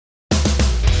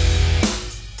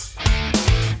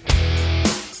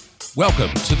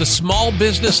Welcome to the Small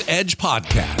Business Edge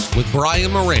podcast with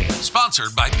Brian Moran,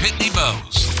 sponsored by Pitney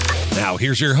Bowes. Now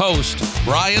here's your host,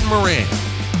 Brian Moran.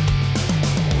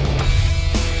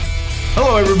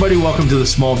 Hello, everybody. Welcome to the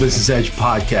Small Business Edge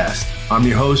podcast. I'm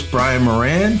your host, Brian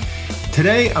Moran.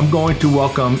 Today, I'm going to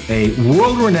welcome a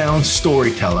world-renowned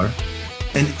storyteller,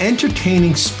 an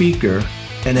entertaining speaker,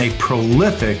 and a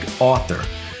prolific author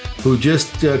who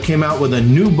just came out with a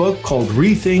new book called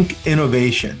Rethink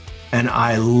Innovation, and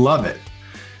I love it.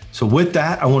 So with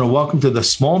that, I want to welcome to the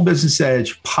Small Business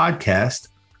Edge podcast,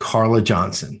 Carla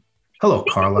Johnson. Hello,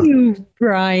 Carla. Thank you,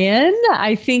 Brian.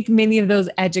 I think many of those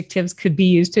adjectives could be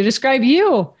used to describe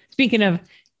you. Speaking of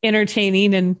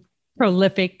entertaining and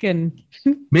prolific and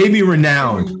maybe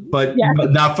renowned, but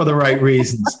not for the right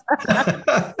reasons.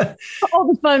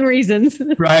 All the fun reasons.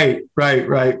 Right.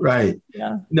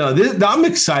 Yeah. No, I'm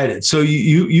excited. So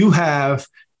you have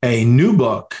a new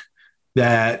book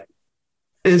that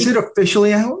is it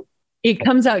officially out? It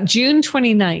comes out June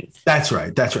 29th. That's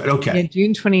right. Okay. Yeah,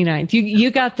 June 29th.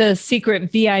 You got the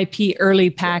secret VIP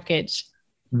early package.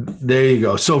 There you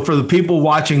go. So for the people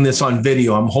watching this on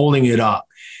video, I'm holding it up.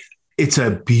 It's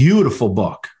a beautiful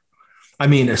book. I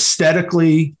mean,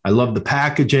 aesthetically, I love the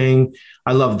packaging.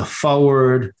 I love the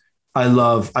forward. I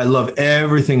love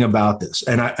everything about this.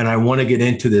 And I want to get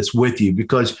into this with you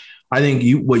because I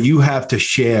think what you have to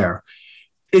share,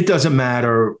 it doesn't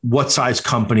matter what size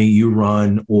company you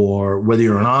run or whether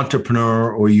you're an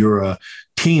entrepreneur or you're a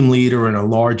team leader in a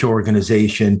large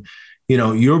organization. You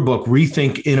know, your book,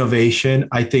 Rethink Innovation,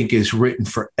 I think is written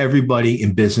for everybody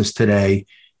in business today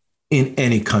in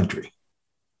any country.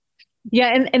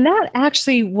 Yeah. And that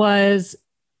actually was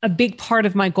a big part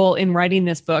of my goal in writing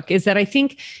this book, is that I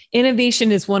think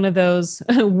innovation is one of those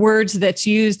words that's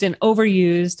used and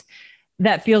overused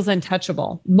that feels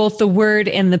untouchable. Both the word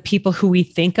and the people who we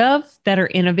think of that are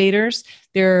innovators.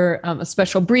 They're a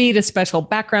special breed, a special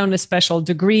background, a special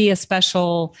degree, a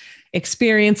special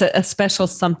experience, a special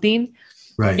something.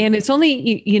 Right. And it's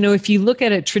only, if you look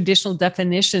at a traditional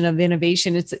definition of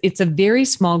innovation, it's a very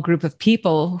small group of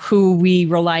people who we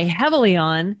rely heavily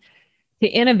on to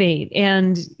innovate.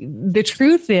 And the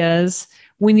truth is,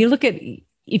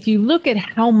 if you look at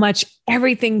how much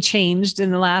everything changed in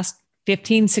the last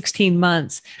 15, 16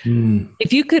 months,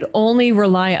 if you could only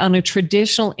rely on a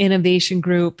traditional innovation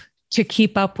group to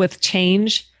keep up with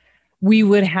change, we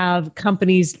would have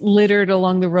companies littered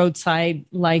along the roadside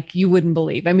like you wouldn't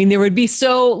believe. I mean, there would be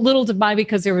so little to buy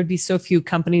because there would be so few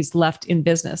companies left in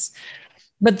business.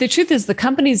 But the truth is, the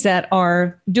companies that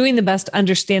are doing the best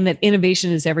understand that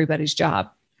innovation is everybody's job,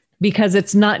 because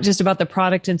it's not just about the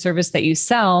product and service that you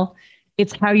sell.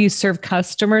 It's how you serve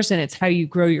customers, and it's how you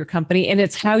grow your company, and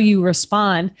it's how you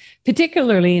respond,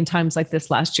 particularly in times like this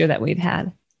last year that we've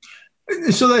had.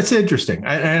 So that's interesting.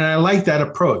 And I like that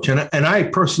approach. And I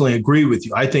personally agree with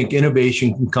you. I think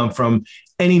innovation can come from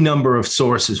any number of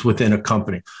sources within a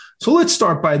company. So let's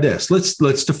start by this.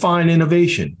 Let's define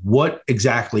innovation. What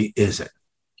exactly is it?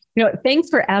 Thanks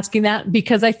for asking that,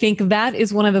 because I think that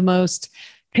is one of the most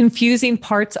confusing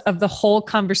parts of the whole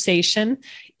conversation.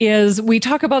 Is we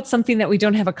talk about something that we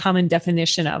don't have a common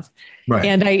definition of. Right.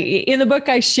 And in the book,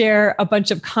 I share a bunch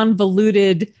of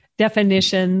convoluted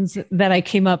definitions that I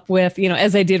came up with,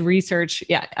 as I did research.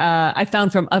 I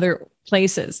found from other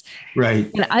places. Right.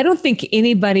 And I don't think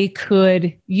anybody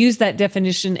could use that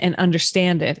definition and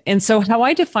understand it. And so how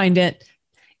I defined it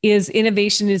is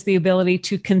innovation is the ability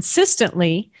to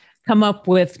consistently come up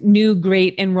with new,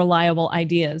 great, and reliable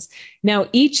ideas. Now,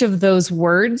 each of those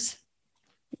words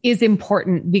is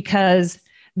important because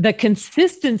the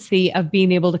consistency of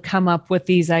being able to come up with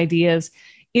these ideas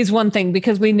is one thing,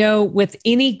 because we know with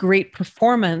any great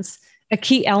performance, a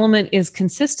key element is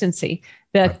consistency,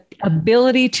 the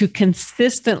ability to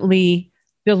consistently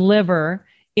deliver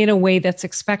in a way that's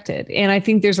expected. And I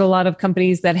think there's a lot of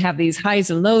companies that have these highs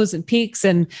and lows and peaks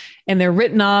and they're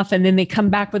written off, and then they come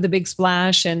back with a big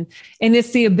splash. And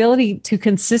it's the ability to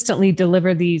consistently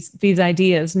deliver these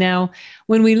ideas. Now,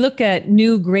 when we look at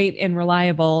new, great, and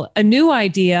reliable, a new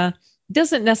idea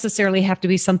doesn't necessarily have to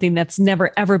be something that's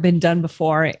never, ever been done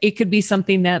before. It could be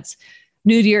something that's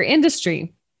new to your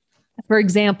industry. For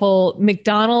example,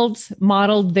 McDonald's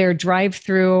modeled their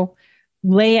drive-through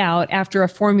layout after a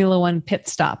Formula One pit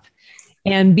stop.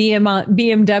 And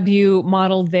BMW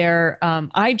modeled their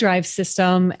iDrive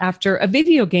system after a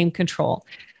video game control.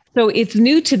 So it's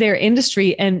new to their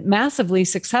industry and massively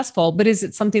successful, but is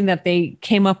it something that they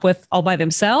came up with all by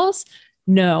themselves?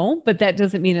 No, but that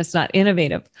doesn't mean it's not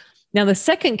innovative. Now, the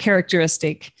second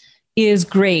characteristic is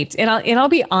great. And I'll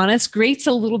be honest, great's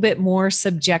a little bit more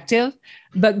subjective.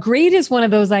 But great is one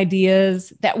of those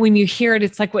ideas that when you hear it,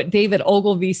 it's like what David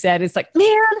Ogilvy said. It's like,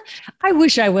 man, I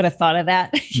wish I would have thought of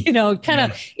that.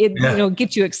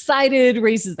 Gets you excited,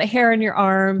 raises the hair on your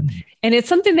arm. And it's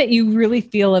something that you really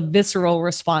feel a visceral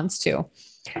response to.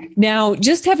 Now,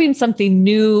 just having something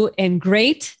new and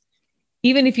great,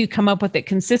 even if you come up with it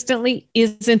consistently,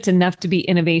 isn't enough to be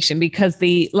innovation, because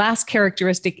the last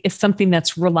characteristic is something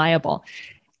that's reliable.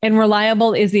 And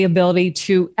reliable is the ability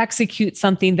to execute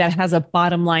something that has a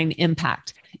bottom line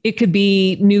impact. It could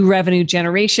be new revenue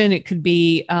generation. It could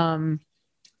be cost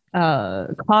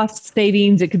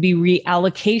savings. It could be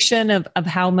reallocation of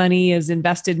how money is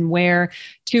invested and where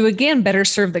to, again, better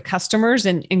serve the customers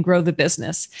and grow the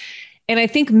business. And I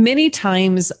think many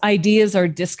times ideas are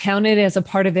discounted as a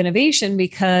part of innovation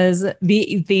because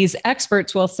these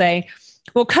experts will say,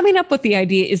 well, coming up with the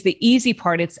idea is the easy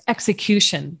part. It's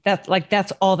execution.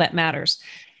 That's all that matters.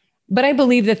 But I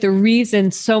believe that the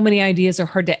reason so many ideas are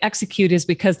hard to execute is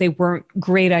because they weren't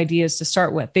great ideas to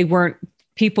start with.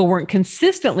 People weren't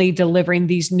consistently delivering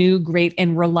these new, great,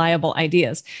 and reliable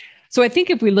ideas. So I think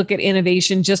if we look at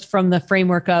innovation just from the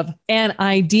framework of an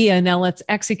idea, now let's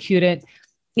execute it,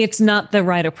 it's not the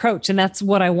right approach. And that's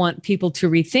what I want people to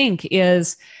rethink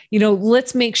is,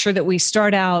 let's make sure that we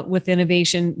start out with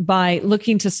innovation by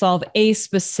looking to solve a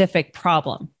specific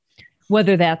problem,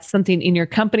 whether that's something in your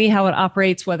company, how it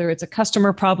operates, whether it's a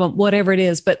customer problem, whatever it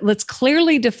is. But let's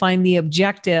clearly define the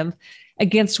objective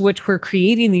against which we're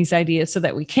creating these ideas so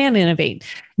that we can innovate.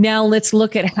 Now let's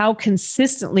look at how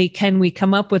consistently can we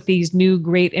come up with these new,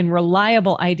 great, and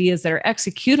reliable ideas that are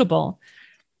executable.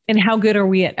 And how good are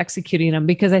we at executing them?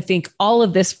 Because I think all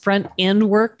of this front end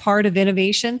work part of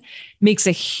innovation makes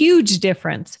a huge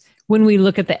difference when we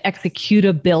look at the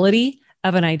executability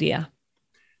of an idea.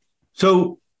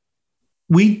 So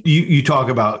you talk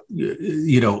about,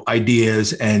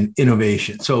 ideas and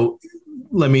innovation. So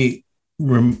let me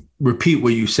repeat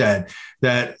what you said,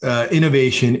 that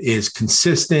innovation is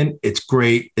consistent, it's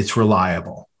great, it's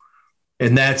reliable.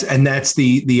 And that's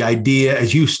the idea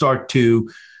as you start to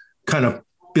kind of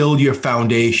build your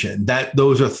foundation, that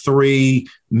those are three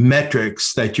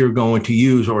metrics that you're going to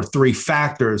use, or three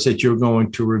factors that you're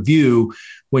going to review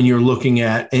when you're looking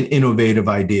at an innovative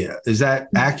idea. Is that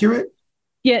accurate?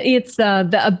 Yeah, it's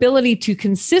the ability to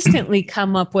consistently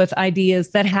come up with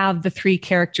ideas that have the three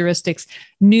characteristics: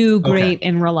 new, great,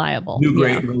 and reliable. New,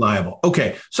 great, and reliable.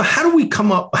 Okay. So how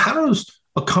does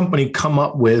a company come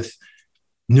up with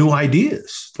new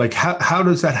ideas? Like how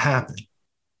does that happen?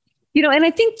 And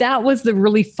I think that was the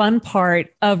really fun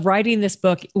part of writing this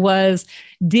book, was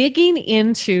digging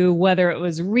into whether it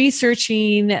was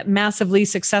researching massively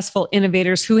successful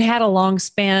innovators who had a long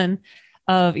span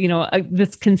of,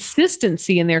 this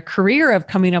consistency in their career of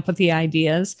coming up with the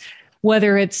ideas,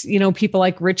 whether it's, people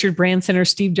like Richard Branson or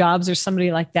Steve Jobs or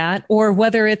somebody like that, or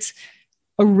whether it's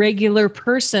a regular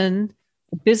person,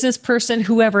 a business person,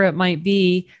 whoever it might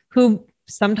be, who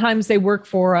sometimes they work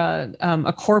for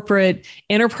a corporate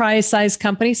enterprise-sized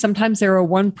company. Sometimes they're a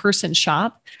one-person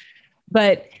shop.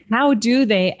 But how do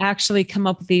they actually come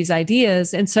up with these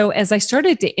ideas? And so as I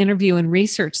started to interview and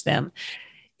research them,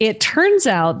 it turns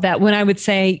out that when I would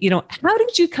say, how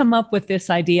did you come up with this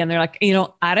idea? And they're like,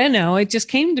 I don't know. It just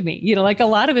came to me, like a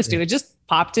lot of us do. It just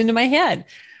popped into my head.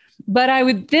 But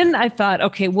I thought,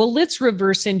 okay, well, let's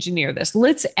reverse engineer this.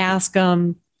 Let's ask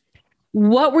them,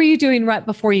 what were you doing right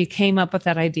before you came up with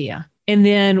that idea? And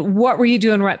then what were you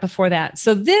doing right before that?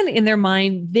 So then in their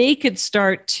mind, they could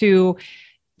start to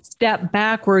step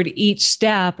backward each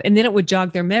step, and then it would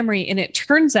jog their memory. And it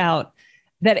turns out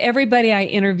that everybody I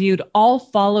interviewed all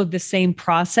followed the same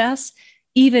process,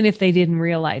 even if they didn't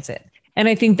realize it. And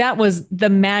I think that was the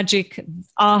magic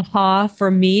aha for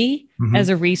me as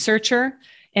a researcher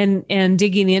and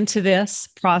digging into this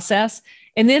process.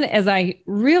 And then as I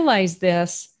realized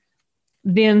this,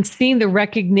 then seeing the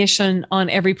recognition on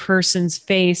every person's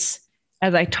face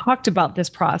as I talked about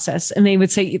this process, and they would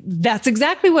say, that's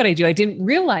exactly what I do. I didn't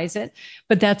realize it,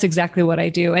 but that's exactly what I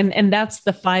do. And that's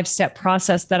the 5-step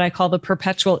process that I call the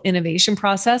perpetual innovation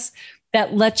process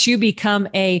that lets you become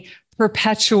a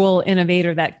perpetual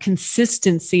innovator, that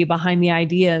consistency behind the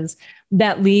ideas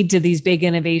that lead to these big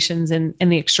innovations and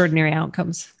the extraordinary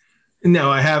outcomes.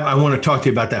 Now I want to talk to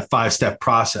you about that 5-step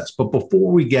process, but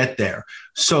before we get there,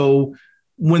 so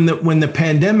when the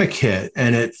pandemic hit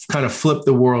and it kind of flipped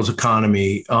the world's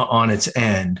economy on its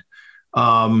end,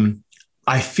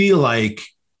 I feel like,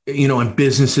 and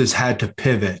businesses had to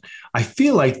pivot. I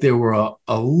feel like there were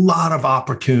a lot of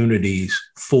opportunities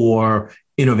for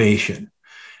innovation.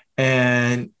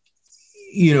 And,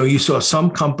 you saw some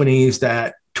companies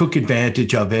that took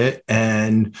advantage of it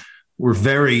and were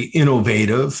very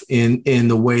innovative in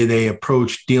the way they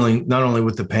approached dealing not only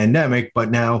with the pandemic, but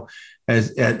now,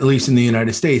 as at least in the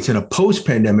United States, in a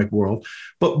post-pandemic world.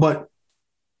 But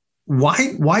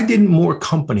why didn't more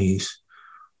companies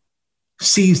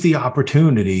seize the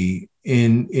opportunity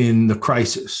in the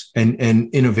crisis and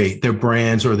innovate their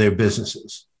brands or their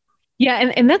businesses?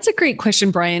 Yeah, and that's a great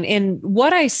question, Brian. And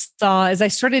what I saw as I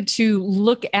started to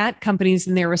look at companies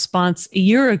and their response a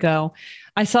year ago,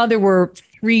 I saw there were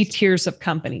 3 tiers of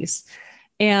companies.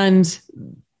 And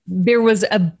there was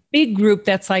a big group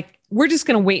that's like, we're just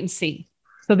going to wait and see.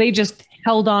 So they just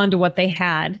held on to what they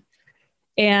had.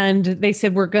 And they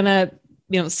said, we're going to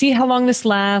see how long this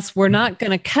lasts. We're not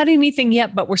going to cut anything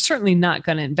yet, but we're certainly not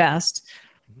going to invest.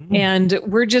 Mm-hmm. And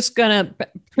we're just going to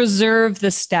preserve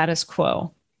the status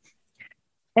quo.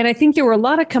 And I think there were a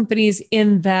lot of companies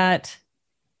in that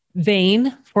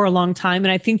vein for a long time.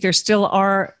 And I think there still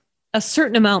are a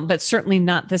certain amount, but certainly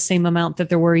not the same amount that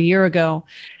there were a year ago.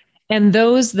 And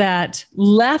those that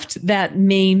left that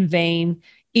main vein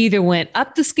either went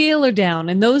up the scale or down.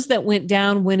 And those that went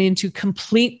down went into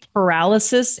complete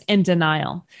paralysis and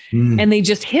denial. And they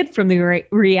just hid from the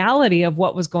reality of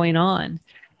what was going on.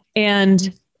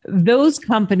 And those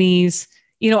companies,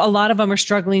 a lot of them are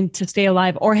struggling to stay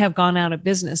alive or have gone out of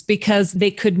business because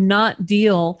they could not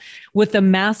deal with the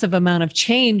massive amount of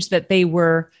change that they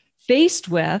were faced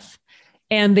with.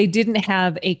 And they didn't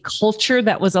have a culture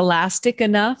that was elastic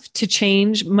enough to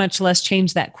change, much less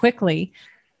change that quickly.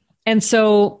 And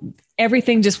so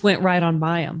everything just went right on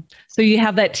by them. So you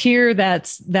have that tier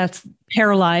that's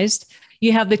paralyzed.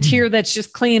 You have the tier that's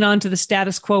just clinging on to the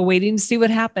status quo, waiting to see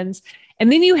what happens. And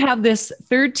then you have this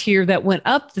third tier that went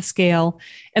up the scale.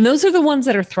 And those are the ones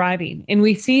that are thriving. And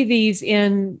we see these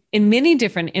in many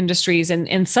different industries.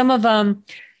 And some of them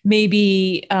may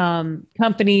be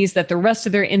companies that the rest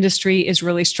of their industry is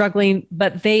really struggling,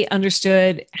 but they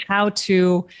understood how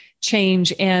to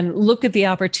change and look at the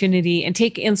opportunity and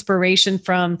take inspiration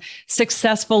from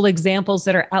successful examples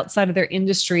that are outside of their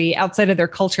industry, outside of their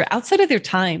culture, outside of their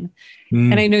time.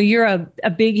 And I know you're a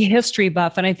big history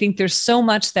buff, and I think there's so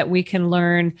much that we can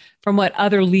learn from what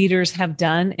other leaders have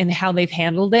done and how they've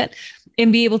handled it,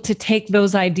 and be able to take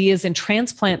those ideas and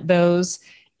transplant those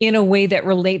in a way that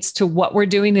relates to what we're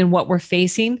doing and what we're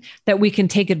facing, that we can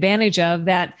take advantage of,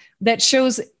 that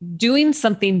shows doing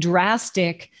something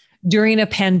drastic during a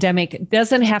pandemic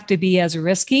doesn't have to be as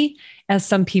risky as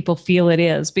some people feel it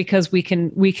is, because we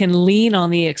can lean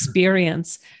on the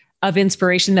experience of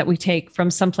inspiration that we take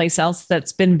from someplace else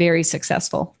that's been very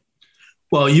successful.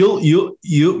 Well,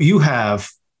 you have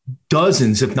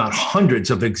dozens, if not hundreds,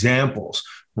 of examples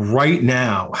right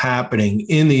now happening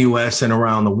in the U.S. and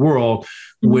around the world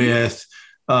with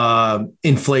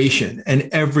inflation and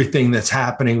everything that's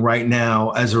happening right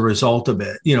now as a result of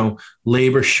it.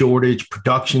 Labor shortage,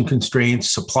 production constraints,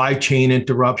 supply chain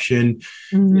interruption.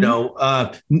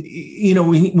 When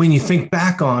you think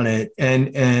back on it,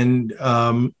 and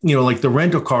like the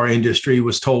rental car industry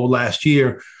was told last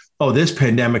year, oh, this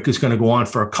pandemic is going to go on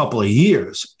for a couple of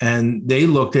years, and they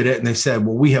looked at it and they said,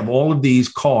 well, we have all of these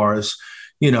cars,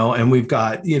 and we've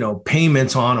got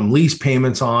payments on them, lease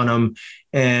payments on them.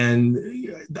 And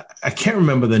I can't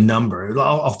remember the number.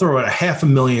 I'll throw out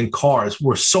 500,000 cars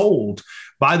were sold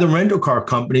by the rental car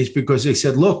companies because they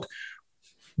said, look,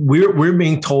 we're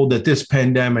being told that this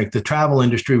pandemic, the travel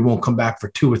industry won't come back for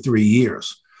 2 or 3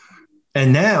 years.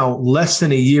 And now, less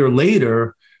than a year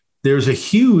later, there's a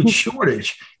huge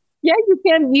shortage. Yeah,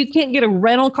 you can't get a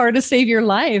rental car to save your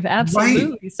life.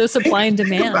 Absolutely. Right. So supply and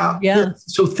demand.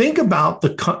 So think about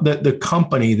the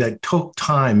company that took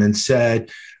time and said,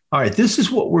 all right, this is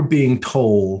what we're being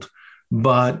told,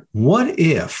 but what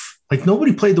if, like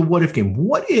nobody played the what if game.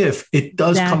 What if it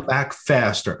does come back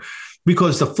faster?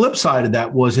 Because the flip side of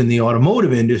that was in the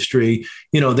automotive industry,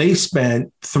 they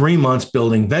spent 3 months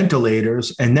building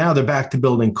ventilators and now they're back to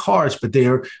building cars, but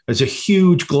there's a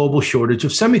huge global shortage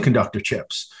of semiconductor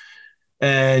chips.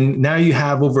 And now you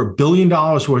have over $1 billion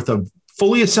worth of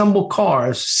fully assembled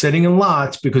cars sitting in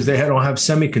lots because they don't have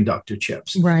semiconductor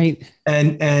chips. Right.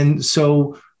 And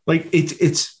so like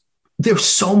there's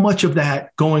so much of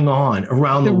that going on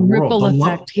around the world.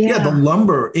 The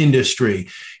lumber industry.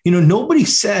 Nobody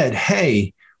said,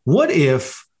 hey, what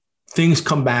if things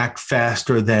come back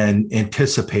faster than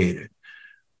anticipated?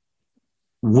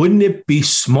 Wouldn't it be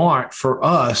smart for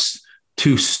us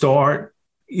to start,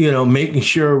 making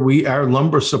sure our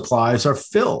lumber supplies are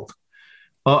filled?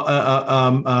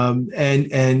 And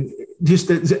just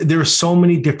there are so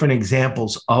many different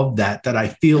examples of that I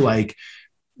feel like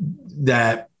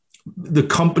that the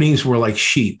companies were like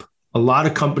sheep A lot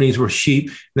of companies were sheep.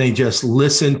 They just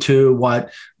listened to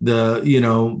what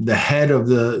the head of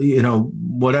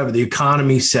whatever the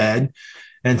economy said,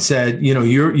 and said,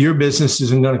 your business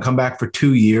isn't going to come back for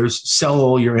 2 years. Sell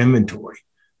all your inventory.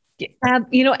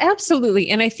 Absolutely.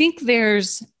 And I think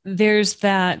there's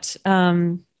that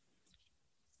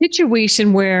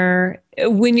situation where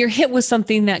when you're hit with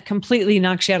something that completely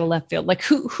knocks you out of left field, like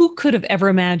who could have ever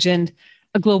imagined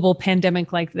a global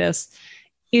pandemic like this,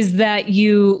 is that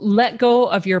you let go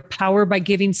of your power by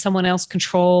giving someone else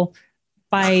control,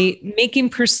 by making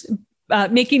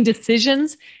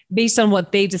decisions based on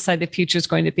what they decide the future is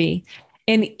going to be.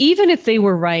 And even if they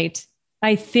were right,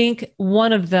 I think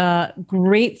one of the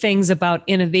great things about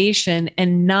innovation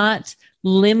and not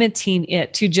limiting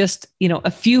it to just,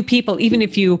 a few people, even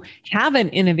if you have an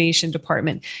innovation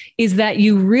department, is that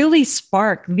you really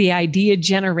spark the idea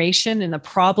generation and the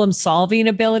problem solving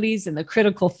abilities and the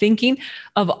critical thinking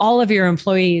of all of your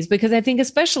employees. Because I think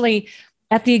especially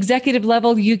at the executive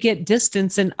level, you get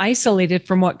distanced and isolated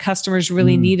from what customers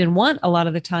really need and want a lot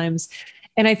of the times.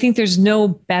 And I think there's no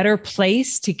better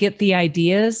place to get the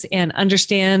ideas and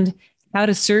understand how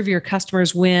to serve your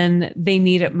customers when they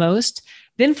need it most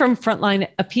than from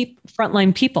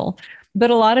frontline people. But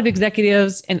a lot of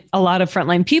executives and a lot of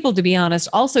frontline people, to be honest,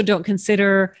 also don't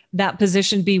consider that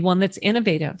position to be one that's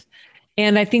innovative.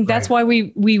 And I think that's why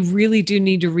we really do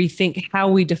need to rethink how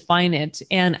we define it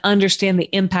and understand the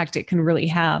impact it can really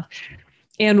have.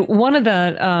 And one of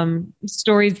the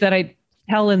stories that I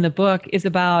tell in the book is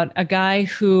about a guy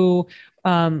who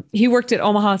he worked at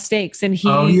Omaha Steaks, and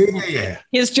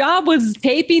his job was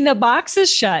taping the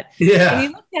boxes shut. Yeah. And he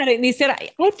looked at it and he said,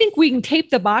 I think we can tape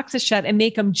the boxes shut and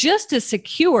make them just as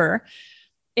secure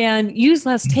and use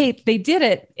less tape. They did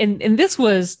it. And this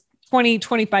was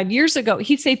 25 years ago.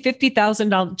 He saved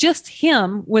 $50,000, just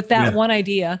him with that one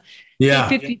idea. Yeah.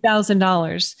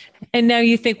 $50,000. And now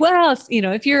you think, well,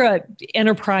 if you're an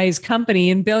enterprise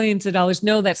company and billions of dollars,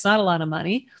 no, that's not a lot of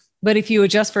money. But if you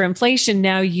adjust for inflation,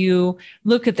 now you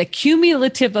look at the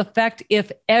cumulative effect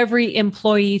if every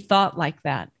employee thought like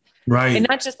that. Right. And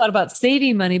not just thought about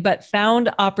saving money, but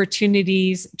found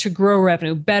opportunities to grow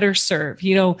revenue, better serve,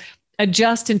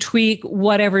 adjust and tweak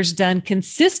whatever's done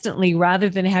consistently rather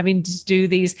than having to do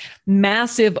these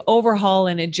massive overhaul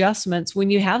and adjustments. When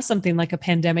you have something like a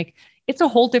pandemic, it's a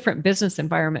whole different business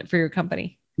environment for your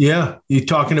company. Yeah. You're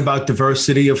talking about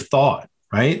diversity of thought,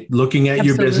 right? Looking at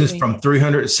your business from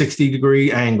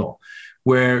 360-degree angle,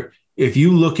 where if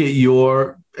you look at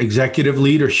your executive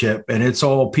leadership and it's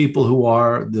all people who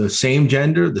are the same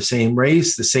gender, the same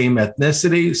race, the same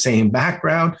ethnicity, same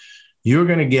background, you're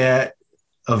going to get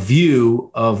a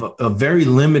very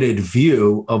limited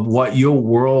view of what your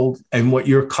world and what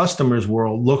your customers'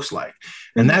 world looks like.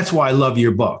 And that's why I love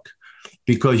your book,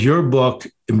 because your book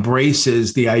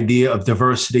embraces the idea of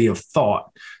diversity of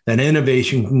thought, that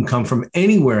innovation can come from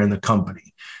anywhere in the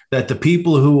company, that the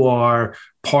people who are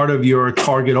part of your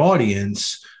target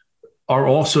audience are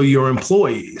also your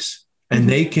employees, and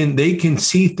they can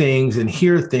see things and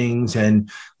hear things and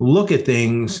look at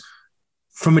things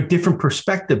from a different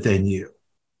perspective than you.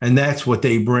 And that's what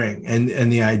they bring.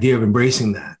 And the idea of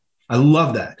embracing that. I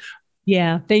love that.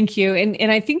 Yeah, thank you.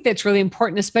 And I think that's really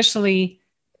important, especially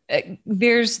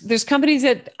there's companies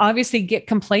that obviously get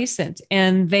complacent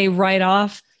and they write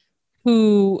off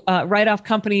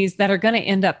companies that are going to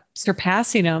end up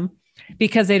surpassing them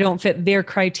because they don't fit their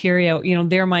criteria,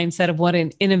 their mindset of what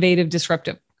an innovative,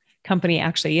 disruptive company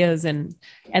actually is. And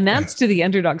that's to the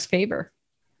underdog's favor.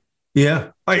 Yeah.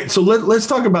 All right. So let's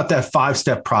talk about that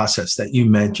 5-step process that you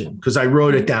mentioned, because I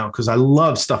wrote it down because I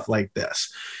love stuff like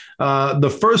this.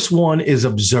 The first one is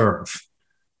observe.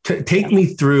 Take me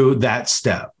through that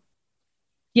step.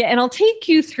 Yeah. And I'll take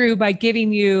you through by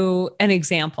giving you an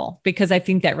example, because I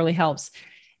think that really helps.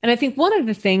 And I think one of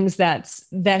the things that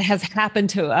has happened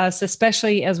to us,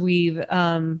 especially as we've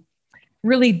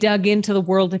really dug into the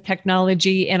world of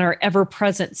technology and our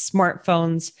ever-present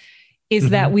smartphones,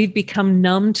 is that we've become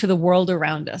numb to the world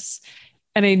around us.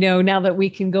 And I know now that we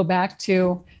can go back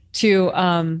to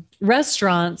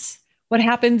restaurants, what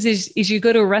happens is you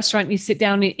go to a restaurant, and you sit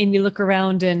down and you look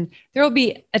around, and there will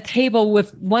be a table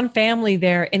with one family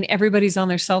there, and everybody's on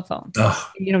their cell phone,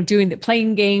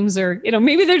 playing games, or,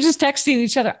 maybe they're just texting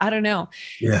each other. I don't know.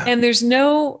 Yeah. And there's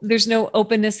no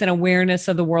openness and awareness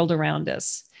of the world around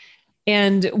us.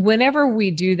 And whenever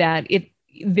we do that,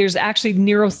 there's actually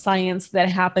neuroscience that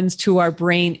happens to our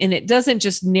brain, and it doesn't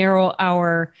just narrow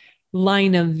our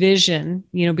line of vision,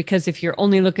 because if you're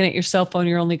only looking at your cell phone,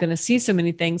 you're only going to see so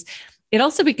many things. It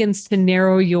also begins to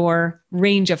narrow your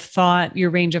range of thought, your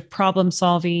range of problem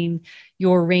solving,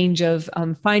 your range of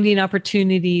finding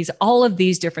opportunities, all of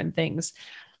these different things.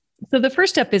 So the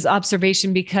first step is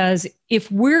observation, because if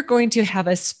we're going to have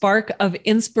a spark of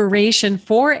inspiration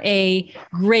for a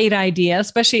great idea,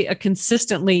 especially a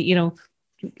consistently,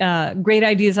 great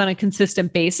ideas on a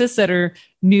consistent basis that are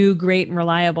new, great, and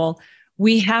reliable,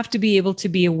 we have to be able to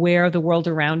be aware of the world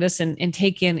around us and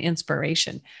take in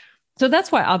inspiration. So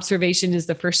that's why observation is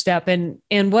the first step. And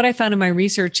what I found in my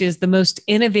research is the most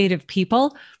innovative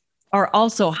people are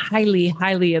also highly,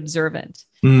 highly observant.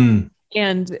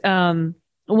 And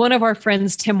one of our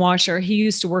friends, Tim Washer, he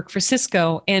used to work for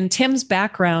Cisco, and Tim's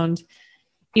background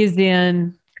is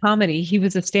in comedy. He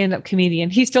was a stand-up comedian.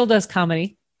 He still does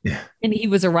comedy. Yeah. And he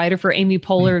was a writer for Amy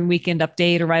Poehler and Weekend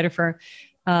Update, a writer for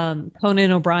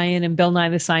Conan O'Brien and Bill Nye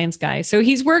the Science Guy. So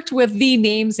he's worked with the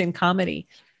names in comedy.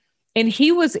 And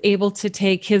he was able to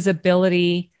take his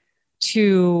ability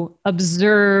to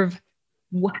observe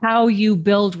how you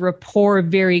build rapport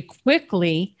very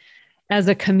quickly as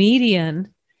a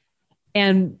comedian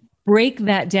and break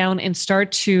that down and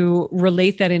start to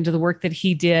relate that into the work that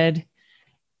he did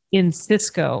in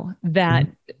Cisco that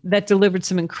delivered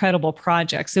some incredible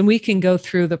projects. And we can go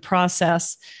through the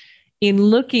process in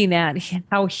looking at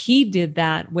how he did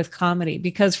that with comedy,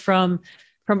 because from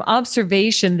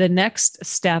observation, the next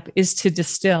step is to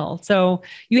distill. So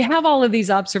you have all of these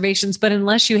observations, but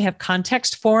unless you have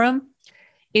context for them,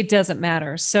 it doesn't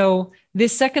matter. So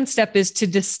this second step is to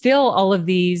distill all of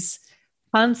these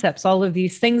concepts, all of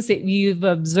these things that you've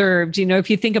observed. If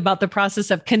you think about the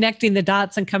process of connecting the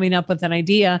dots and coming up with an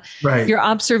idea, right, your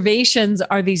observations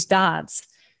are these dots.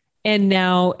 And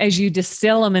now as you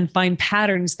distill them and find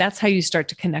patterns, that's how you start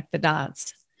to connect the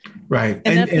dots. Right.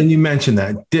 And you mentioned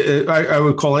that. I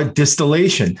would call it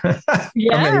distillation.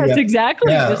 Yes,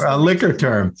 exactly. Yeah, a liquor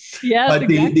term. Yeah. But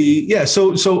exactly.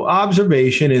 So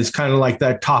observation is kind of like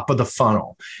that top of the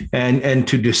funnel. And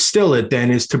to distill it then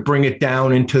is to bring it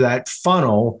down into that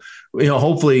funnel.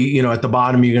 Hopefully, at the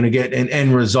bottom, you're going to get an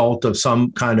end result of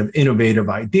some kind of innovative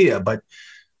idea. But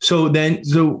all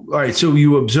right, so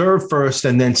you observe first,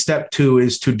 and then step 2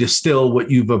 is to distill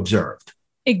what you've observed.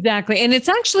 Exactly. And it's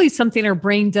actually something our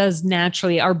brain does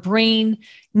naturally. Our brain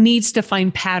needs to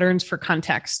find patterns for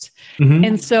context. Mm-hmm.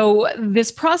 And so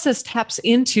this process taps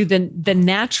into the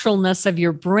naturalness of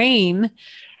your brain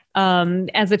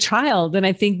as a child. And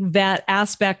I think that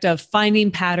aspect of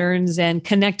finding patterns and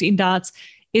connecting dots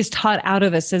is taught out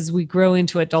of us as we grow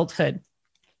into adulthood.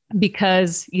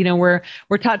 Because, we're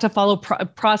taught to follow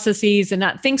processes and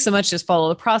not think so much as follow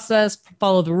the process,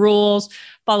 follow the rules,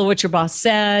 follow what your boss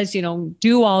says,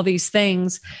 do all these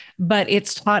things. But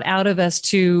it's taught out of us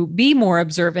to be more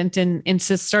observant and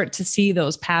to start to see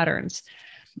those patterns.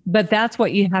 But that's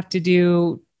what you have to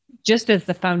do just as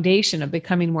the foundation of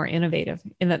becoming more innovative.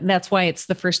 And that's why it's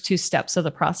the first 2 steps of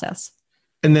the process.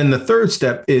 And then the third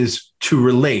step is to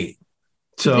relate.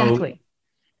 So exactly.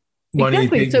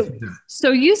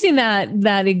 So using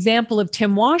that example of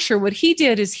Tim Washer, what he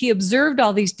did is he observed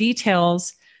all these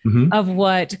details of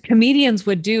what comedians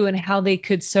would do and how they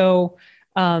could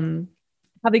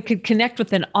connect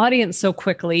with an audience so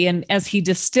quickly. And as he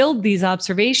distilled these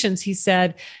observations, he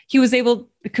said the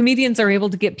comedians are able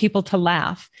to get people to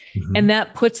laugh. Mm-hmm. And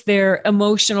that puts their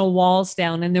emotional walls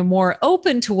down, and they're more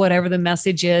open to whatever the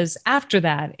message is after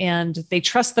that. And they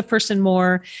trust the person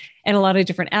more, and a lot of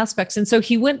different aspects. And so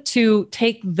he went to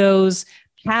take those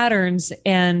patterns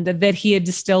and that he had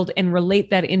distilled and relate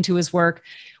that into his work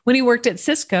when he worked at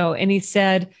Cisco. And he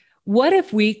said, what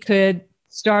if we could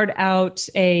start out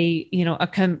a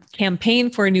campaign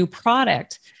for a new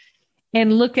product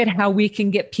and look at how we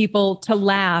can get people to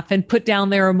laugh and put down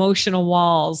their emotional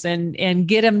walls and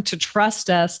get them to trust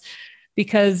us,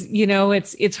 because,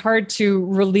 it's hard to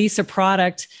release a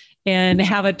product and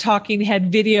have a talking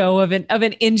head video of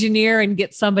an engineer and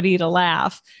get somebody to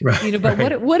laugh, right, but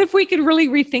right. What if we could really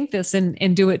rethink this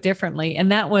and do it differently?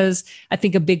 And that was, I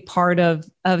think, a big part of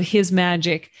his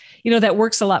magic, that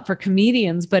works a lot for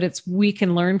comedians, but we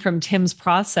can learn from Tim's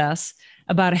process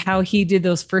about how he did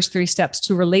those first 3 steps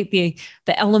to relate the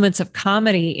elements of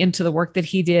comedy into the work that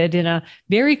he did in a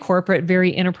very corporate,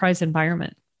 very enterprise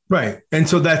environment. Right. And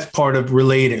so that's part of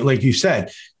relating, like you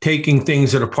said, taking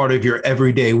things that are part of your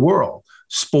everyday world,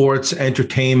 sports,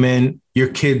 entertainment, your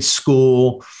kids'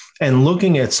 school, and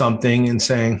looking at something and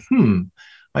saying,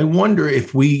 I wonder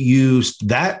if we used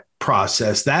that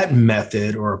process, that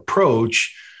method or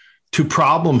approach to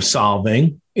problem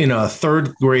solving in a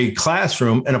 3rd grade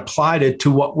classroom and applied it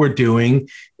to what we're doing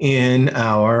in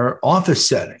our office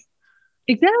setting.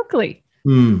 Exactly.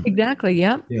 Exactly.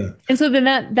 Yeah. And so then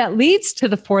that leads to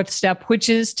the 4th step, which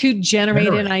is to generate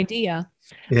an idea.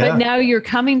 But now you're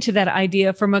coming to that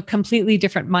idea from a completely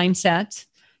different mindset.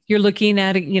 You're looking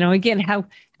at it, again,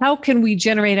 how can we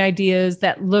generate ideas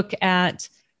that look at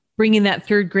bringing that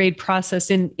third grade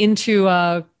process into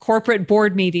a corporate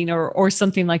board meeting or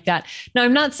something like that. Now,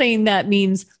 I'm not saying that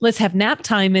means let's have nap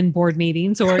time in board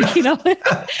meetings or,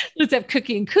 let's have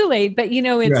cookie and Kool-Aid, but,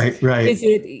 is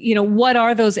it, what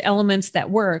are those elements that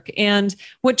work? And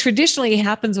what traditionally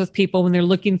happens with people when they're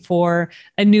looking for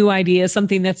a new idea,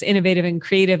 something that's innovative and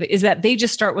creative, is that they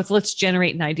just start with, let's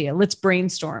generate an idea, let's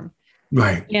brainstorm.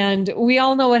 Right. And we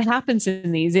all know what happens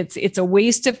in these. It's a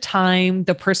waste of time.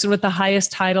 The person with the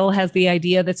highest title has the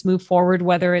idea that's moved forward,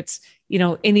 whether it's,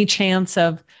 any chance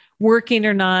of working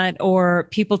or not, or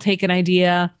people take an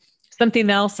idea, something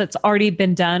else that's already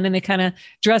been done, and they kind of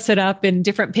dress it up in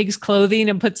different pig's clothing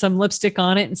and put some lipstick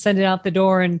on it and send it out the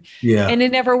door. And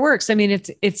it never works. I mean,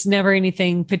 it's never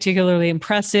anything particularly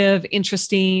impressive,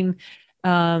 interesting,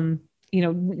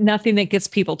 nothing that gets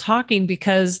people talking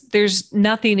because there's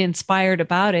nothing inspired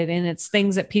about it. And it's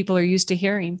things that people are used to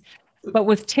hearing. But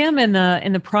with Tim and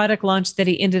the product launch that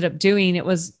he ended up doing, it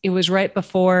was right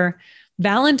before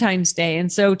Valentine's Day.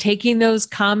 And so taking those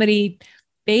comedy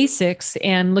basics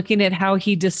and looking at how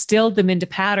he distilled them into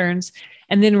patterns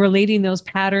and then relating those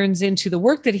patterns into the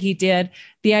work that he did,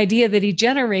 the idea that he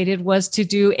generated was to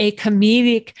do a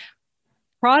comedic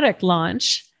product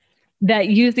launch that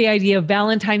used the idea of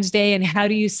Valentine's Day and how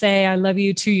do you say I love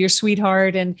you to your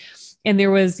sweetheart, and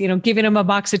there was giving him a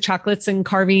box of chocolates and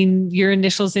carving your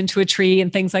initials into a tree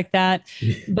and things like that.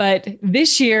 But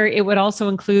this year it would also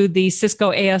include the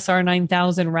Cisco ASR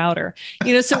 9000 router.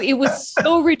 So it was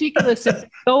so ridiculous and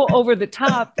so over the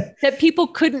top that people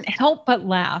couldn't help but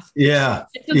laugh. Yeah.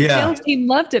 So the sales team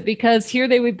loved it because here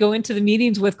they would go into the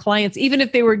meetings with clients, even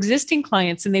if they were existing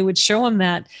clients, and they would show them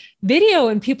that video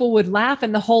and people would laugh,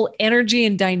 and the whole energy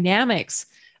and dynamics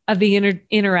of the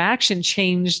interaction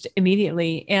changed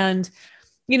immediately. And,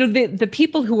 the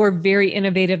people who are very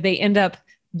innovative, they end up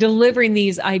delivering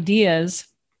these ideas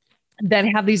that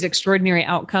have these extraordinary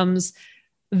outcomes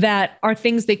that are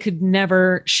things they could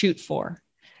never shoot for.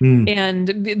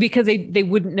 And because they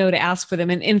wouldn't know to ask for them.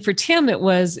 And for Tim, it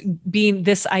was being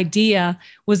this idea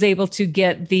was able to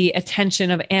get the attention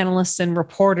of analysts and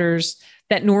reporters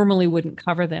that normally wouldn't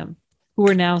cover them, who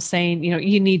are now saying,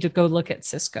 you need to go look at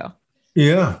Cisco.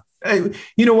 Yeah. Hey,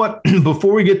 you know what?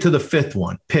 Before we get to the fifth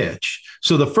one, pitch.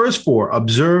 So the first four,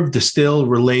 observe, distill,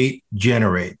 relate,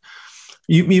 generate.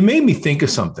 You made me think of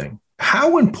something.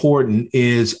 How important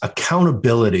is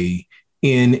accountability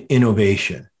in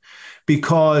innovation?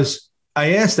 Because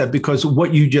I asked that because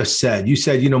what you just said, you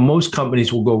said, most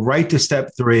companies will go right to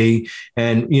step 3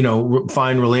 and,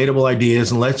 find relatable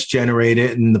ideas and let's generate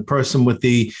it. And the person with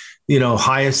the,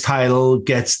 highest title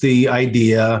gets the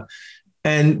idea.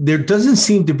 And there doesn't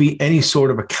seem to be any sort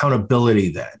of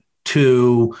accountability then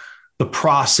to the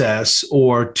process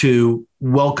or to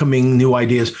welcoming new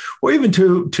ideas or even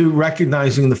to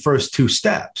recognizing the first 2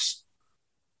 steps.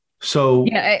 So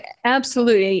yeah,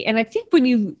 absolutely. And I think when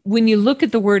you look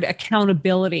at the word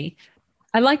accountability,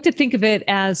 I like to think of it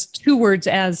as 2 words,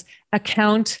 as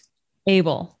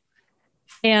account-able.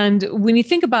 And when you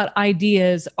think about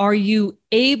ideas, are you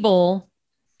able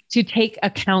to take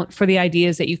account for the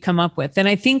ideas that you come up with? And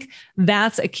I think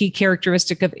that's a key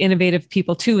characteristic of innovative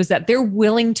people too, is that they're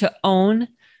willing to own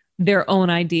their own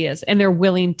ideas and they're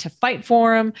willing to fight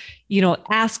for them,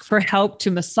 ask for help to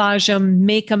massage them,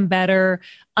 make them better,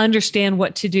 understand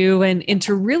what to do, and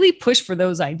to really push for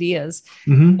those ideas.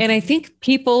 And I think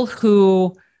people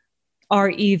who are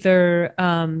either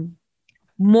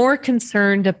more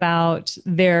concerned about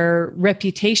their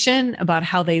reputation, about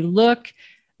how they look,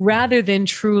 rather than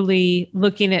truly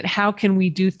looking at how can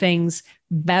we do things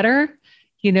better.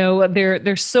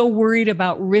 They're so worried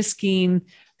about risking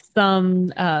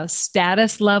some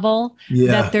status level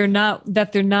that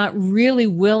they're not really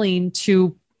willing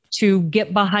to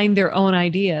get behind their own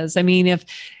ideas. I mean,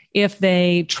 if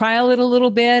they trial it a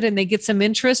little bit and they get some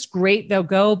interest, great, they'll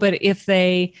go. But if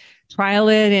they trial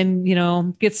it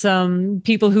and, get some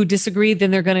people who disagree, then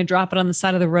they're going to drop it on the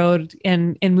side of the road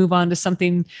and move on to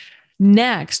something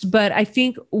next. But I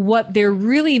think what they're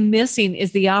really missing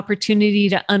is the opportunity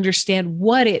to understand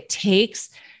what it takes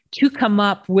to come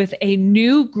up with a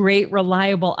new, great,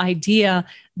 reliable idea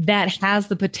that has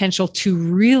the potential to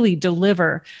really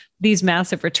deliver these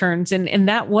massive returns. And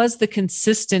that was the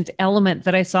consistent element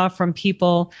that I saw from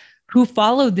people who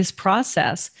followed this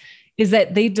process, is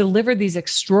that they deliver these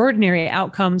extraordinary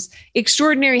outcomes.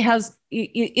 Extraordinary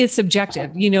is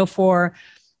subjective, for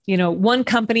one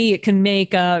company, it can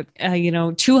make a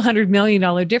 $200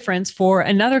 million difference. For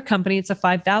another company, it's a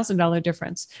 $5,000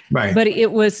 difference. Right. But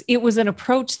it was an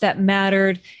approach that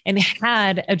mattered and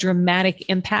had a dramatic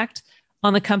impact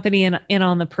on the company and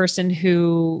on the person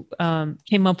who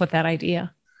came up with that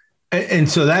idea. And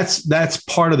so that's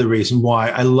part of the reason why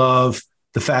I love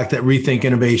the fact that Rethink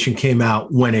Innovation came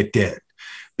out when it did,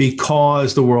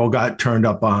 because the world got turned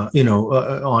up on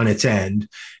its end,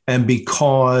 and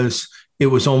because it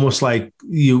was almost like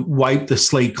you wipe the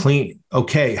slate clean.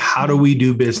 Okay, how do we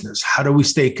do business? How do we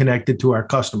stay connected to our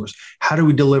customers? How do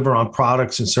we deliver on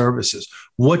products and services?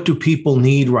 What do people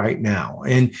need right now?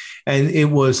 And it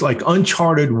was like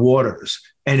uncharted waters.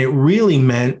 And it really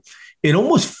meant, it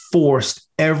almost forced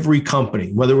every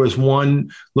company, whether it was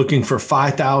one looking for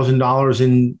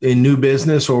 $5,000 in new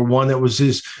business or one that was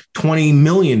just $20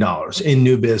 million in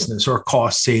new business or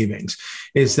cost savings,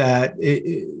 is that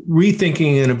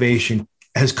rethinking innovation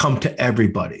has come to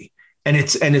everybody, and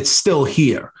it's still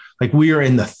here. Like, we are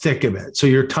in the thick of it. So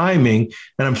your timing,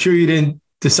 and I'm sure you didn't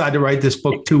decide to write this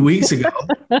book 2 weeks ago,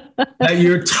 that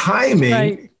your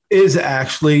timing is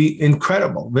actually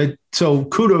incredible. But so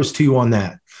kudos to you on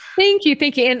that. Thank you.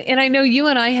 And I know you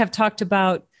and I have talked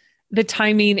about the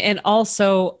timing and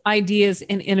also ideas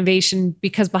and innovation,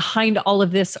 because behind all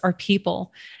of this are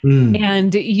people.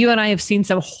 And you and I have seen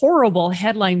some horrible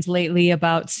headlines lately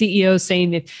about CEOs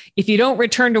saying if you don't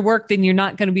return to work, then you're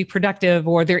not going to be productive,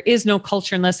 or there is no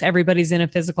culture unless everybody's in a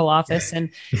physical office. And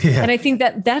I think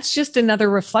that that's just another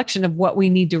reflection of what we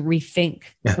need to rethink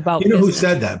about. You know business. Who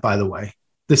said that, by the way?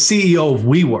 The CEO of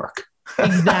WeWork.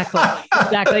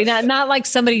 Exactly. Not like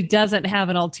somebody doesn't have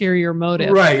an ulterior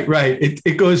motive. Right.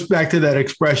 It goes back to that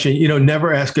expression,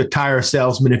 never ask a tire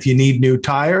salesman if you need new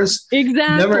tires.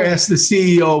 Exactly. Never ask the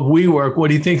CEO of WeWork what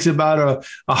he thinks about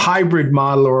a hybrid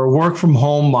model or a work from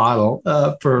home model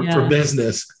for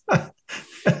business. But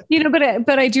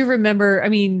I do remember,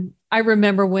 I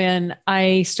remember when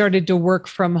I started to work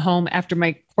from home after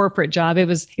my corporate job. It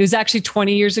was actually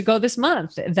 20 years ago this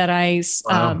month that I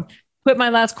quit my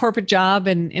last corporate job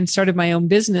and started my own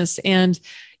business. And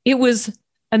it was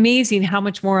amazing how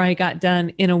much more I got done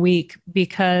in a week,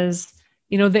 because,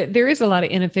 there is a lot of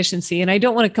inefficiency, and I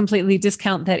don't want to completely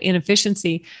discount that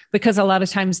inefficiency, because a lot of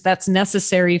times that's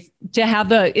necessary to have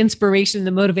the inspiration,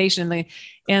 the motivation,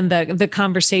 and the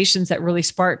conversations that really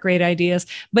spark great ideas.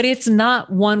 But it's not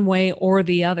one way or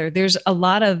the other. There's a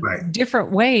lot of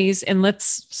different ways, and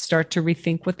let's start to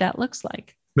rethink what that looks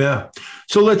like. Yeah.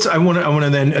 So I want to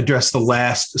then address the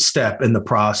last step in the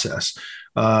process.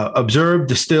 Observe,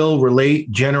 distill,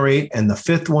 relate, generate. And the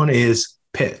fifth one is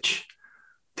pitch.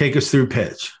 Take us through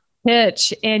pitch.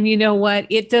 Pitch. And you know what?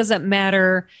 It doesn't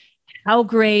matter how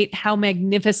great, how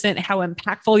magnificent, how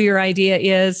impactful your idea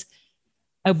is.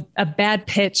 A bad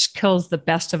pitch kills the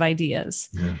best of ideas.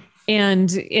 Yeah.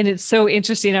 And it's so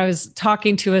interesting. I was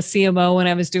talking to a CMO when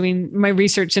I was doing my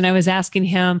research, and I was asking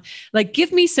him,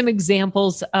 give me some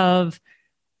examples of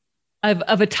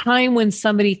a time when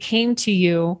somebody came to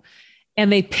you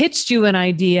and they pitched you an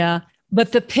idea,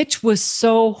 but the pitch was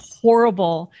so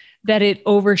horrible that it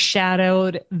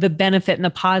overshadowed the benefit and the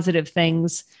positive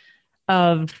things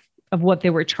of what they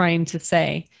were trying to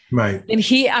say. Right. And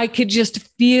I could just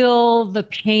feel the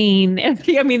pain. And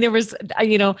there was,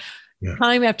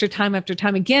 time after time after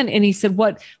time again. And he said,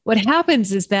 what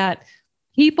happens is that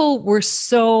people were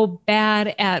so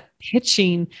bad at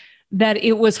pitching that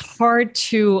it was hard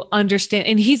to understand.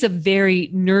 And he's a very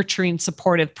nurturing,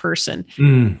 supportive person.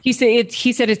 He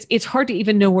said it's hard to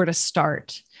even know where to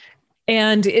start.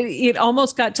 And it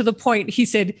almost got to the point, he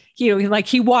said,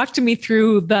 he walked me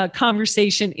through the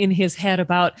conversation in his head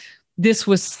about this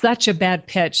was such a bad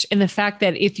pitch. And the fact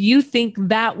that if you think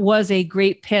that was a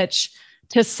great pitch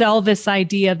to sell this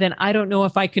idea, then I don't know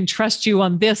if I can trust you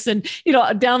on this. And,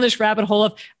 down this rabbit hole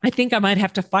of, I think I might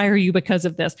have to fire you because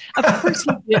of this. Of course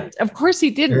he didn't. Of course he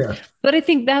didn't. Yeah. But I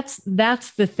think that's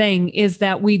the thing, is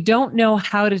that we don't know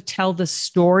how to tell the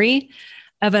story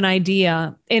of an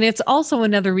idea. And it's also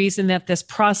another reason that this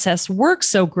process works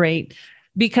so great,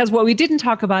 because what we didn't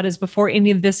talk about is, before any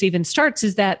of this even starts,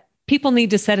 is that people need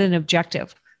to set an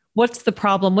objective. What's the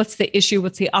problem? What's the issue?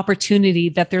 What's the opportunity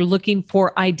that they're looking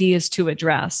for ideas to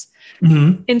address?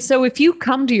 Mm-hmm. And so if you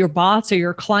come to your boss or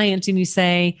your client and you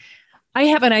say, I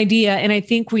have an idea and I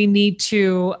think we need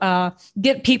to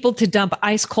get people to dump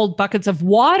ice cold buckets of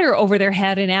water over their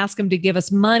head and ask them to give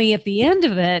us money at the end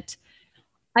of it,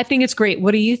 I think it's great.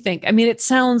 What do you think? It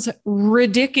sounds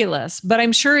ridiculous, but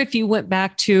I'm sure if you went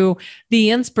back to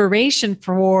the inspiration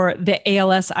for the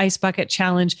ALS Ice Bucket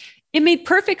Challenge, it made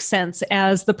perfect sense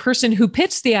as the person who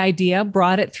pitched the idea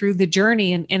brought it through the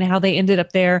journey and how they ended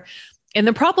up there. and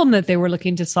the problem that they were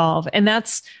looking to solve. And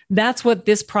that's what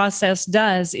this process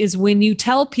does, is when you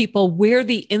tell people where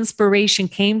the inspiration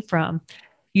came from,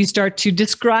 you start to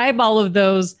describe all of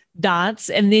those dots,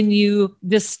 and then you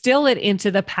distill it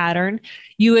into the pattern.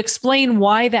 You explain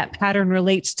why that pattern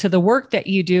relates to the work that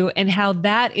you do and how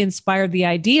that inspired the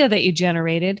idea that you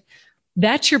generated.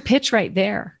 That's your pitch right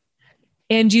there.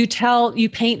 And you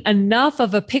paint enough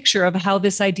of a picture of how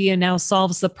this idea now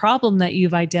solves the problem that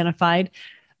you've identified,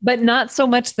 but not so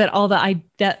much that all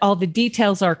the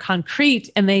details are concrete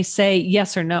and they say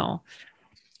yes or no.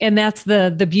 And that's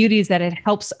the beauty, is that it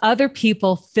helps other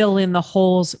people fill in the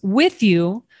holes with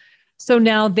you. So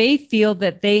now they feel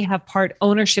that they have part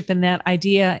ownership in that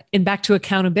idea, and back to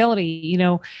accountability.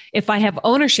 If I have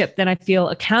ownership, then I feel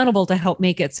accountable to help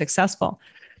make it successful.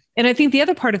 And I think the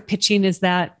other part of pitching is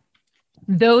that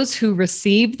those who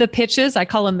receive the pitches, I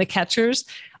call them the catchers,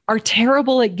 are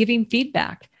terrible at giving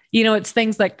feedback. It's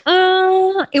things like,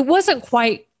 it wasn't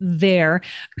quite there.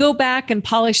 Go back and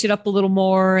polish it up a little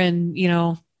more and,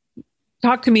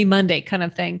 talk to me Monday kind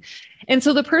of thing. And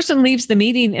so the person leaves the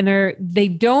meeting and they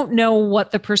don't know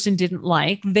what the person didn't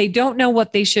like. They don't know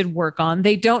what they should work on.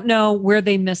 They don't know where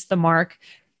they missed the mark.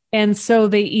 And so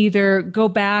they either go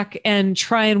back and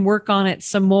try and work on it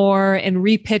some more and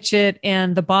repitch it.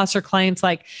 And the boss or client's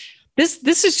like, this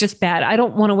is just bad. I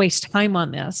don't want to waste time on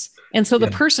this. And so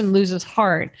the person loses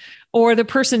heart, or the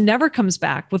person never comes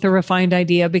back with a refined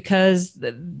idea because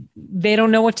they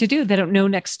don't know what to do. They don't know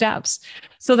next steps.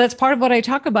 So that's part of what I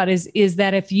talk about is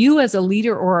that if you as a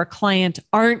leader or a client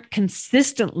aren't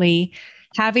consistently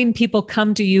having people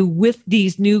come to you with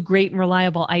these new, great and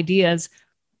reliable ideas,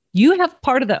 you have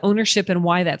part of the ownership in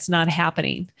why that's not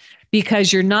happening,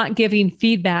 because you're not giving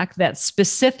feedback that's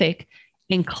specific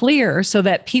and clear so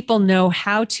that people know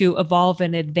how to evolve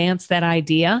and advance that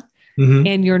idea. Mm-hmm.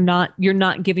 And you're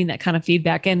not giving that kind of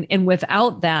feedback. And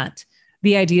without that,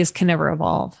 the ideas can never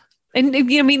evolve. And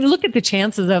look at the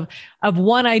chances of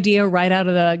one idea right out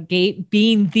of the gate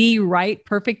being the right,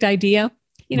 perfect idea.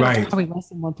 Right. It's probably less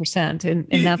than 1%.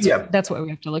 And that's what we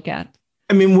have to look at.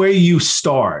 Where you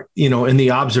start, in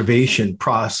the observation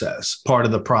process, part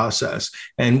of the process,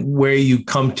 and where you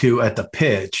come to at the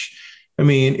pitch,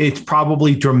 it's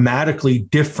probably dramatically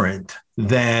different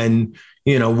than,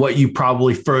 what you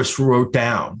probably first wrote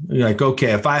down. You're like,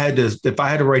 okay, if I had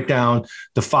to write down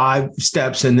the 5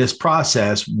 steps in this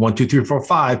process, 1, 2, 3, 4,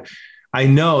 5, I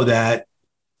know that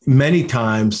many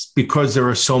times, because there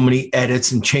are so many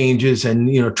edits and changes and,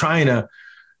 trying to,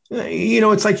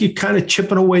 it's like you're kind of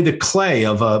chipping away the clay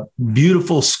of a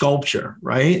beautiful sculpture,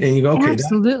 right? And you go, okay,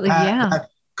 absolutely,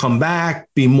 come back,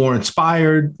 be more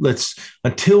inspired.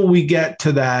 Until we get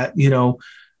to that,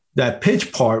 that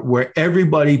pitch part where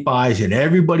everybody buys in,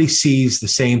 everybody sees the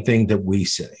same thing that we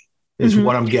see, is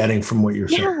what I'm getting from what you're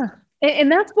saying. Yeah.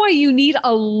 And that's why you need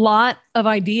a lot of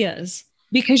ideas,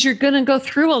 because you're going to go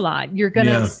through a lot.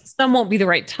 Some won't be the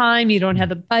right time. You don't have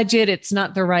the budget. It's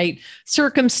not the right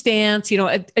circumstance, a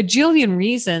jillion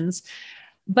reasons,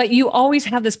 but you always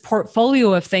have this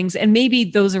portfolio of things. And maybe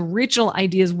those original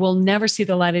ideas will never see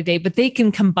the light of day, but they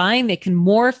can combine, they can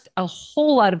morph. A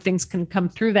whole lot of things can come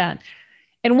through that.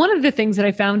 And one of the things that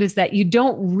I found is that you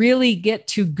don't really get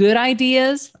to good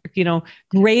ideas,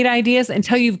 great ideas,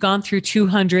 until you've gone through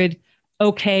 200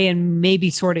 okay and maybe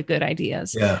sort of good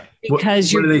ideas. Yeah.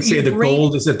 Because what do they say? The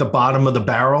gold is at the bottom of the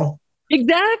barrel?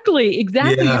 Exactly. Yeah.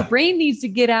 Your brain needs to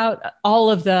get out all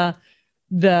of the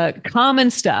common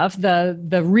stuff,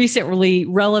 the recently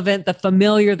relevant, the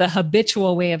familiar, the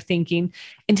habitual way of thinking,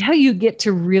 until you get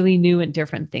to really new and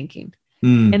different thinking.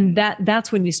 And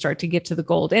that's when you start to get to the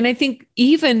gold. And I think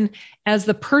even as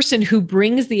the person who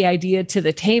brings the idea to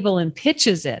the table and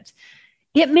pitches it,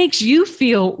 it makes you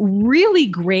feel really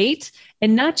great,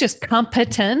 and not just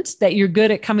competent that you're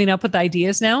good at coming up with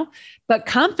ideas now, but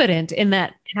confident in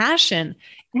that passion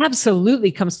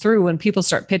absolutely comes through when people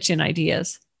start pitching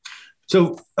ideas.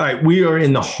 So, all right, we are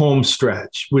in the home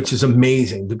stretch, which is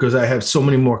amazing because I have so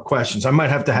many more questions. I might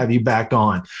have to have you back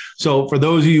on. So for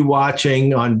those of you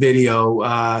watching on video,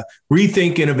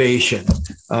 Rethink Innovation,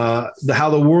 how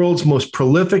the world's most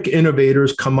prolific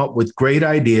innovators come up with great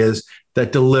ideas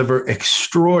that deliver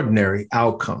extraordinary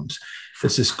outcomes.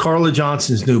 This is Carla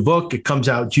Johnson's new book. It comes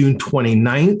out June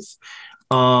 29th.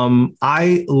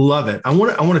 I love it. I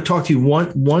want to talk to you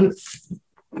one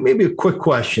maybe a quick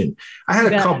question. I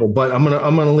had a couple, but I'm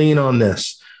gonna lean on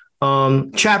this.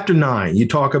 Chapter 9, you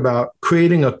talk about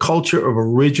creating a culture of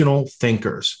original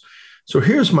thinkers. So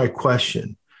here's my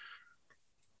question.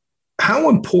 How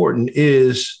important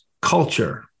is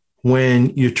culture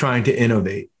when you're trying to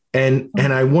innovate? And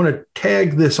I want to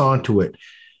tag this onto it.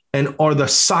 And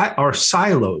are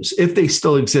silos, if they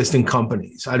still exist in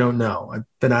companies? I don't know. I've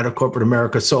been out of corporate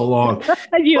America so long.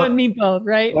 You and me both,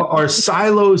 right? Are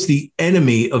silos the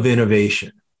enemy of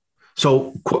innovation?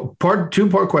 So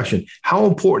two-part question. How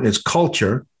important is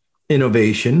culture,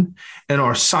 innovation, and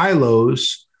are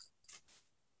silos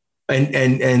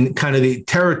and kind of the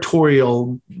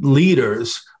territorial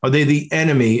leaders, are they the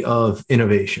enemy of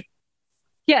innovation?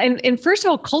 Yeah. And first of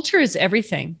all, culture is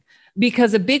everything,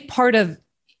 because a big part of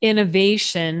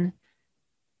innovation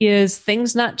is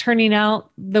things not turning out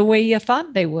the way you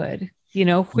thought they would,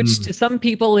 which to some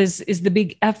people is the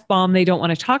big F-bomb they don't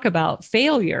want to talk about,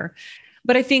 failure.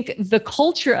 But I think the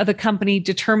culture of the company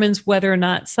determines whether or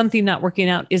not something not working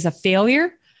out is a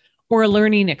failure or a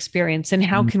learning experience, and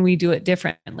how can we do it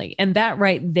differently? And that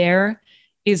right there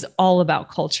is all about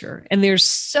culture. And there's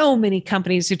so many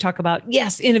companies who talk about,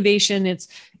 yes, innovation, it's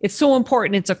so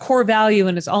important, it's a core value,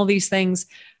 and it's all these things,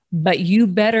 but you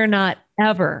better not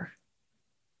ever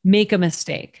make a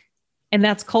mistake. And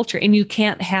that's culture. And you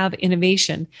can't have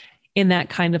innovation in that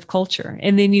kind of culture.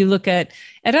 And then you look at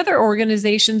other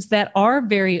organizations that are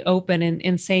very open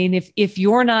and saying, if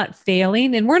you're not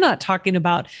failing, and we're not talking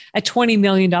about a $20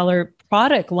 million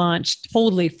product launch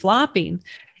totally flopping,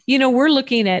 we're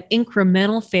looking at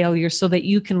incremental failure so that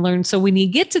you can learn. So when you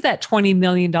get to that $20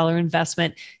 million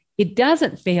investment, it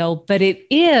doesn't fail, but it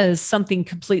is something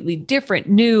completely different,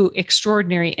 new,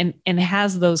 extraordinary, and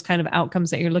has those kind of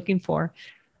outcomes that you're looking for.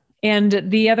 And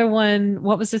the other one,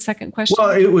 what was the second question? Well,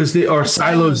 it was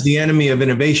silos, the enemy of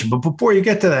innovation. But before you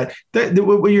get to that,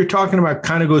 what you're talking about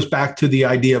kind of goes back to the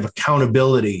idea of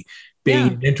accountability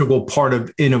being an integral part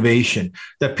of innovation,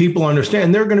 that people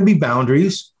understand there are going to be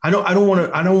boundaries. I don't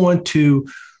want to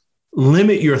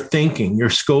limit your thinking, your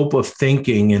scope of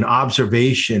thinking and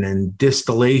observation and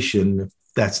distillation, if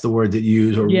that's the word that you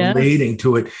use, or relating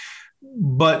to it.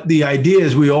 But the idea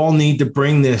is we all need to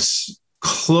bring this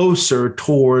closer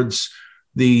towards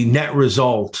the net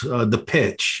result, the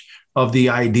pitch of the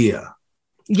idea.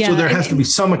 Yeah, so there has to be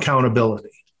some accountability.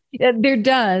 There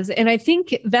does. And I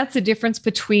think that's the difference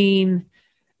between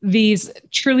these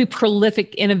truly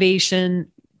prolific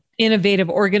innovative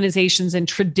organizations and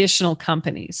traditional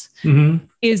companies,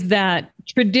 is that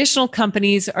traditional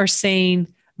companies are saying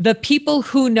the people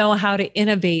who know how to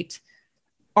innovate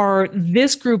are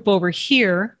this group over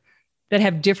here that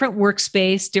have different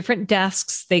workspace, different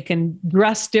desks. They can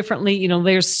dress differently.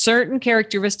 There's certain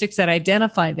characteristics that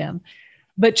identify them.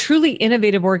 But truly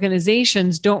innovative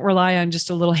organizations don't rely on just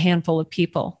a little handful of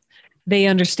people. They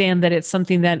understand that it's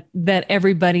something that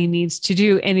everybody needs to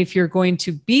do. And if you're going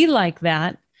to be like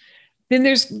that, then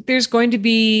there's going to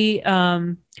be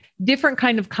different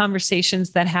kind of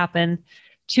conversations that happen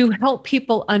to help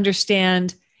people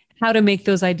understand how to make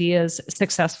those ideas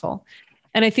successful.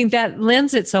 And I think that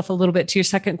lends itself a little bit to your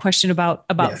second question about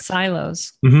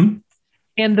silos.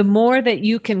 And the more that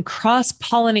you can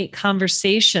cross-pollinate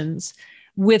conversations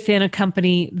within a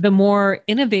company, the more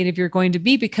innovative you're going to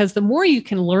be, because the more you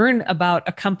can learn about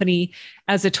a company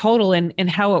as a total and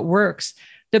how it works,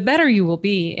 the better you will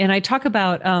be. And I talk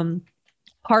about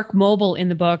Park Mobile in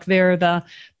the book. They're the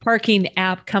parking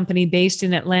app company based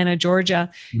in Atlanta, Georgia.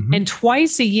 And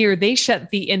twice a year, they shut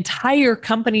the entire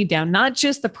company down, not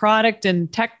just the product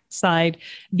and tech side,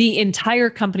 the entire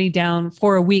company down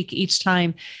for a week each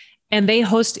time. And they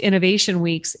host innovation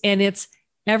weeks, and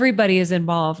everybody is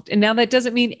involved. And now that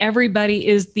doesn't mean everybody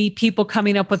is the people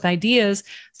coming up with ideas.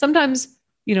 Sometimes,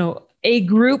 a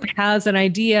group has an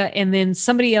idea, and then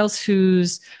somebody else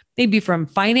who's maybe from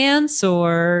finance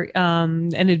or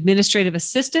an administrative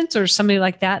assistant or somebody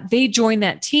like that, they join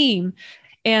that team.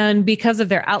 And because of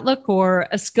their outlook or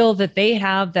a skill that they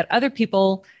have that other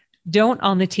people don't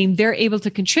on the team, they're able to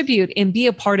contribute and be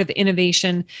a part of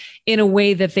innovation in a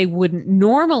way that they wouldn't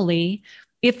normally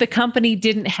if the company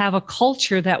didn't have a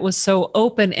culture that was so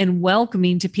open and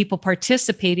welcoming to people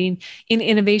participating in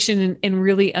innovation and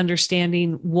really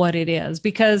understanding what it is.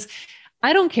 Because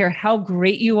I don't care how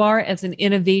great you are as an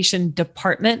innovation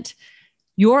department,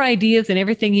 your ideas and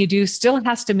everything you do still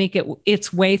has to make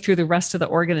its way through the rest of the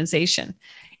organization.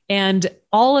 And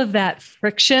all of that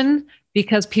friction,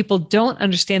 because people don't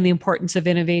understand the importance of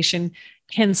innovation,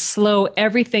 can slow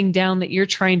everything down that you're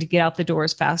trying to get out the door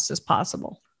as fast as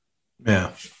possible.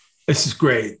 Yeah, this is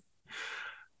great.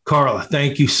 Carla,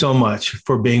 thank you so much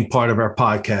for being part of our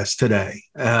podcast today.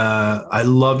 I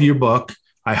love your book.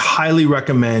 I highly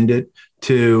recommend it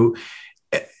to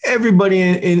everybody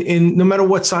in no matter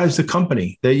what size the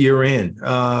company that you're in,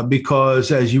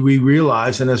 because we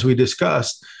realize, and as we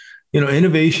discussed,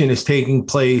 innovation is taking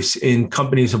place in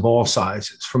companies of all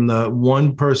sizes, from the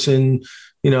one person,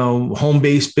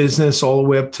 home-based business all the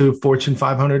way up to Fortune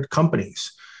 500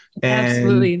 companies.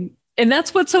 Absolutely. And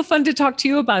that's what's so fun to talk to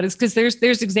you about, is because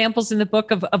there's examples in the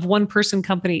book of one-person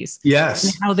companies. Yes.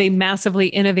 And how they massively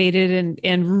innovated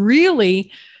and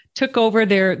really took over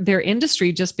their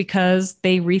industry just because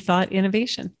they rethought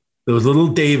innovation. Those little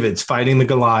Davids fighting the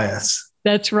Goliaths.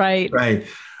 That's right. Right.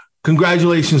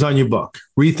 Congratulations on your book,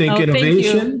 Rethink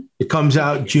Innovation. It comes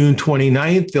out June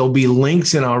 29th. There'll be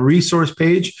links in our resource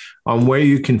page on where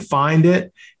you can find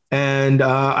it. And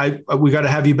we got to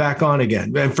have you back on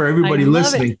again. And for everybody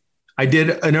listening, I did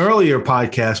an earlier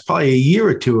podcast probably a year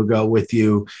or two ago with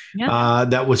you. Yeah.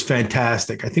 That was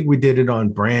fantastic. I think we did it on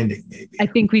branding, maybe. I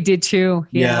think we did too.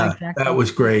 Yeah, exactly. That was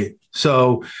great.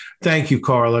 So thank you,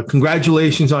 Carla.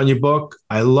 Congratulations on your book.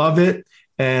 I love it.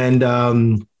 And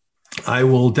I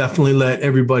will definitely let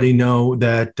everybody know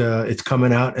that it's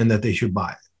coming out and that they should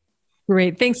buy it.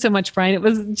 Great. Thanks so much, Brian. It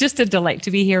was just a delight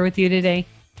to be here with you today.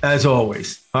 As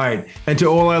always. All right. And to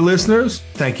all our listeners,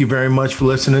 thank you very much for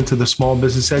listening to the Small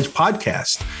Business Edge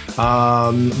podcast.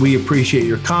 We appreciate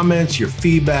your comments, your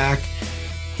feedback.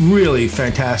 Really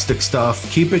fantastic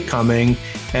stuff. Keep it coming,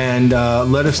 and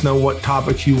let us know what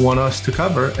topics you want us to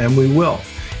cover, and we will.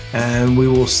 And we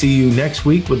will see you next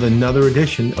week with another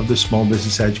edition of the Small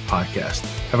Business Edge podcast.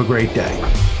 Have a great day.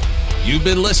 You've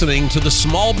been listening to the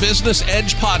Small Business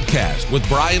Edge podcast with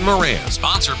Brian Moran,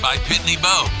 sponsored by Pitney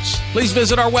Bowes. Please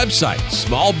visit our website,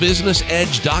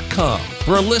 smallbusinessedge.com,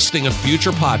 for a listing of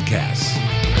future podcasts.